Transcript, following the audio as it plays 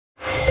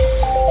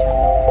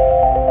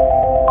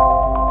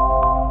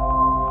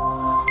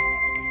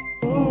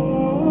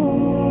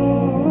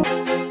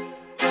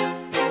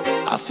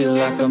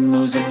like I'm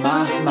losing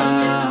my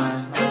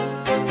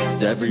mind.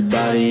 Is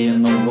everybody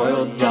in the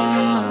world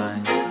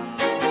blind?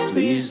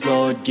 Please,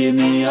 Lord, give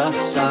me a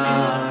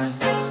sign,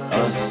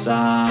 a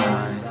sign.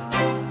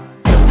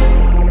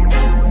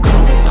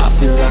 I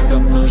feel like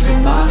I'm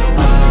losing my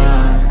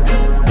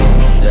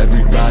mind. Is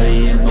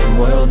everybody in the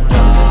world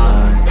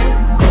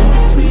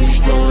blind?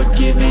 Please, Lord,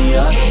 give me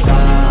a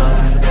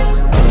sign,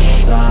 a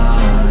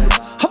sign.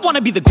 I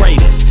wanna be the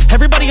greatest.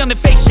 Everybody on the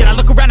fake shit. I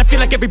look around and feel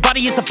like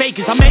everybody is the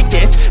fakest. I make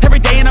this every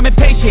day and I'm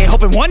impatient,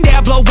 hoping one day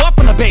I blow up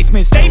from the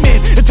basement.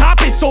 Statement, the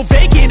top is so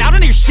vacant. I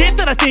don't hear shit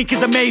that I think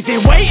is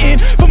amazing. Waiting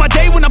for my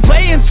day when I'm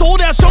playing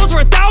sold out shows for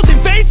 1,000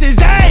 faces.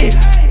 Hey,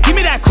 give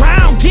me that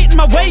crown, get in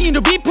my way and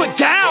to be put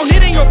down.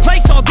 It ain't your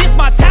place, all this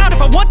my town.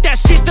 If I want that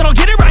shit, then I'll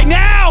get it right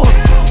now.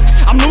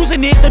 I'm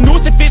losing it, the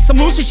noose it fits. I'm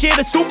losing shit,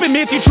 a stupid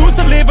myth. You choose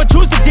to live or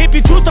choose to dip.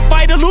 You choose to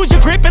fight or lose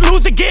your grip and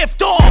lose a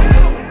gift.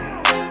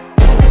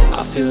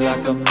 I feel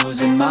like I'm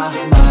losing my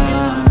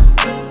mind.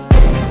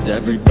 Is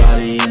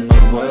everybody in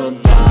the world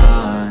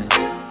blind?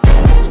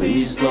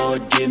 Please,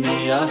 Lord, give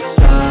me a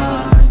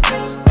sign,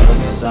 a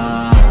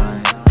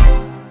sign.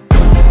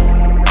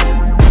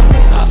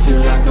 I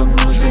feel like I'm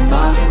losing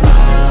my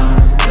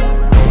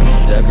mind.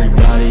 Is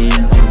everybody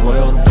in the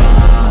world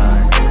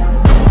blind?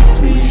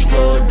 Please,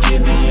 Lord,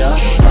 give me a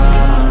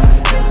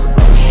sign,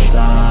 a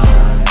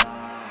sign.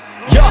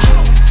 Yeah.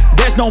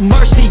 There's no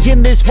mercy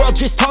in this world,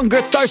 just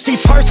hunger-thirsty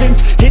persons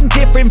in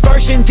different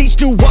versions. Each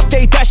new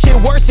update, that shit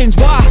worsens.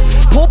 Why?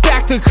 Pull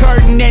back the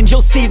curtain and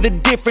you'll see the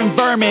different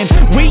vermin.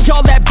 We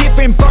all have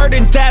different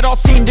burdens that all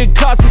seem to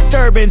cause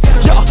disturbance.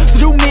 Yo, so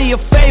do me a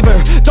favor,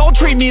 don't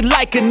treat me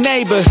like a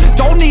neighbor.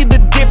 Don't need the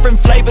different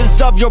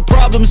flavors of your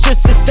problems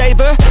just to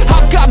savor.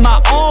 I've got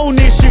my own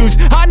issues,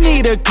 I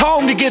need a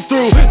comb to get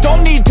through.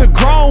 Don't need to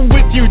groan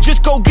with you,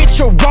 just go get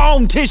your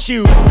own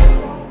tissue.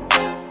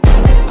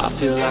 I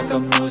feel like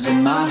I'm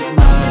losing my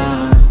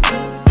mind.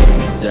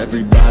 Is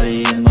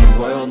everybody in the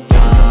world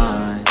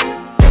blind?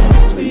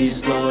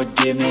 Please, Lord,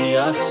 give me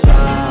a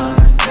sign,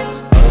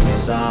 a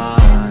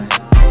sign.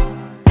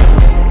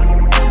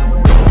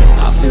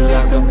 I feel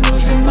like I'm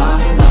losing my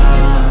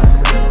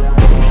mind.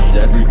 Is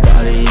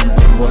everybody in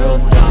the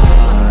world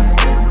blind?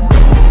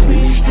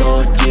 Please,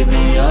 Lord, give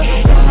me a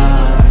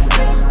sign,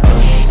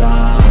 a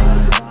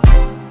sign.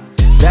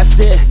 That's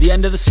it, the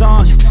end of the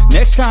song.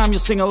 Next time you'll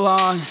sing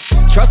along.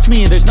 Trust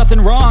me, there's nothing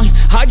wrong.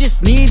 I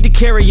just need to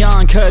carry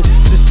on, cause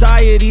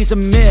society's a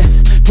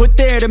myth put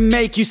there to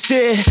make you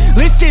sit.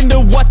 Listen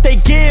to what they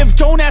give.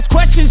 Don't ask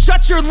questions,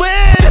 shut your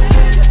lid.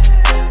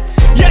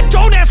 Yeah,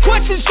 don't ask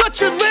questions, shut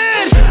your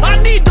lid. I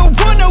need to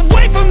run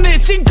away from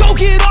this and go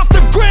get off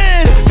the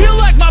grid. Feel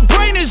like my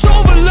brain is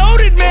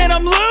overloaded, man,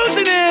 I'm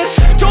losing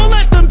it. Don't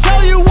let them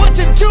tell you what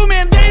to do,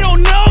 man, they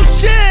don't know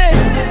shit.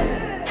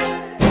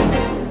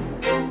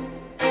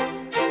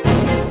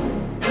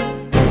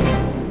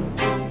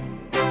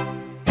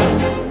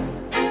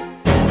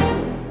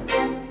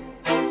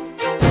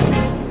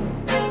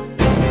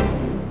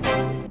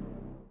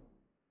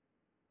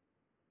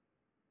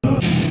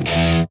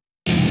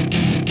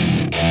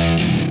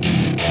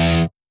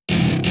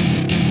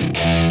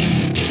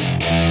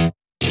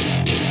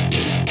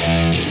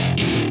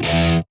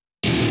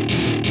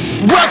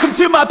 Welcome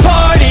to my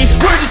party,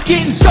 we're just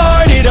getting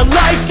started. A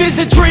life is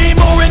a dream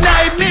or a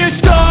nightmare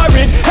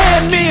scarring.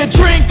 Hand me a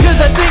drink cause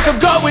I think I'm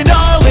going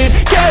all in.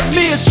 Get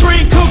me a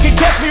shrink who can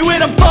catch me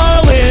when I'm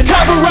falling.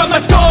 Cover up my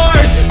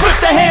scars, flip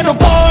the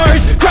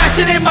handlebars.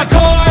 Crashing in my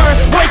car,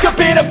 wake up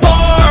in a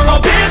bar.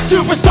 I'll be a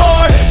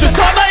superstar, just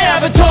on my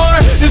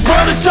avatar. This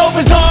world is so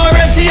bizarre,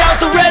 empty out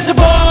the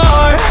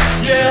reservoir.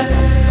 Yeah,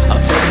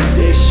 I'm taking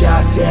 6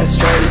 shots, yeah,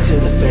 straight to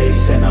the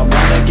face. And I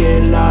wanna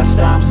get lost,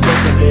 I'm sick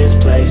of this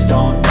place.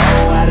 Don't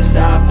know how to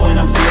stop when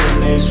I'm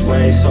feeling this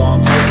way. So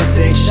I'm taking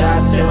 6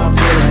 shots till I'm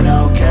feeling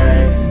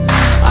okay.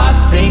 I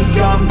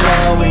think I'm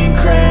going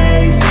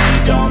crazy,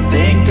 don't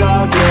think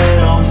I'll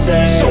get home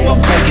safe. So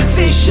I'm taking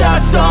 6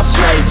 shots, all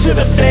straight to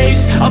the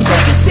face. I'm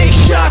taking 6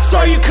 shots,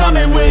 are you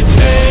coming with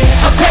me?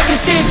 I'm taking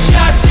 6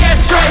 shots, yeah,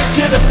 straight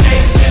to the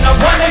face. And I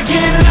wanna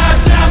get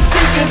lost, I'm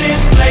sick of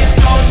this place.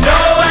 Don't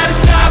know how to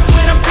stop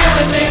when I'm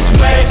feeling this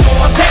way. So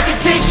I'm taking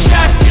 6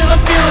 shots till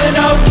I'm feeling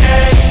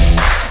okay.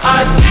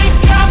 I think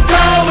I'm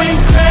going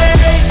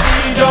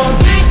crazy, don't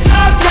think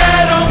I'll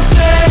get home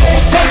safe. So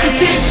I'm taking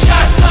 6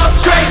 shots, all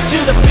straight to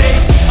the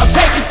face. I'm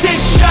taking 6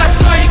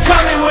 shots, are you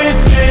coming with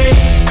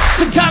me?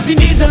 Sometimes you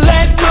need to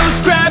let loose,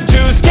 grab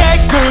juice,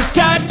 get goose,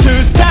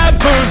 tattoos,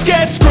 taboos,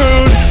 get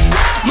screwed.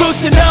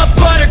 Loosen up,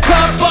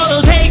 buttercup, all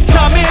those hate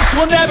comments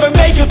will never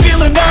make you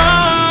feel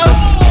enough.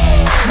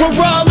 We're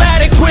all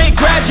adequate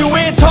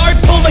graduates,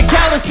 hearts full of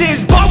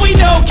calluses, but we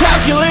know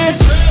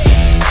calculus.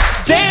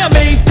 Damn,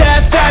 ain't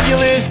that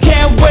fabulous?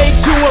 Can't wait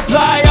to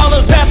apply all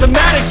those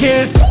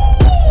mathematicus.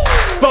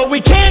 But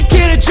we can't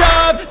get a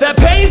job that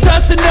pays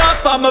us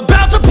enough. I'm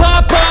about to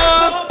pop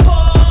off.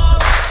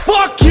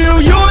 Fuck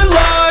you, you're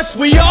lost.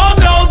 We all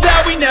know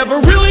that we never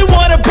really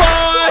want a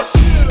boss.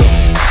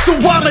 So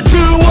I'ma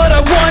do what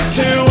I want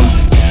to,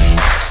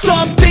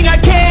 something I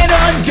can't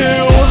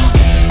undo.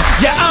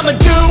 Yeah, I'ma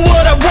do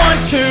what I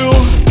want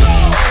to.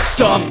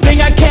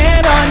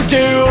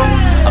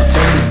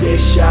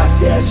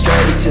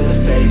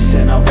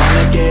 face, and I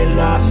wanna get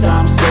lost,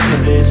 I'm sick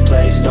of this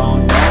place.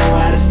 Don't know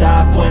how to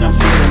stop when I'm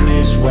feeling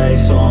this way,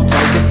 so I'm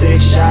taking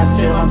 6 shots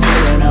till I'm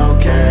feeling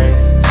okay.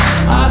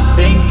 I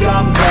think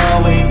I'm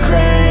going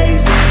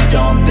crazy,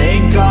 don't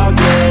think I'll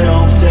get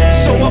home safe.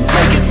 So I'm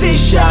taking 6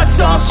 shots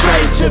all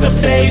straight to the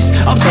face.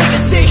 I'm taking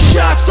 6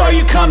 shots, are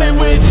you coming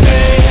with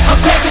me? I'm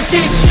taking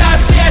 6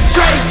 shots, yeah,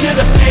 straight to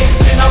the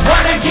face. And I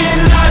wanna get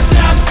lost,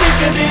 I'm sick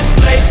of this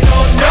place.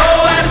 Don't know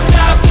how to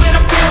stop when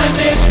I'm feeling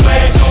this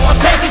way, so I'm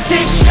taking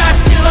 6 shots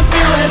till I'm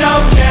feeling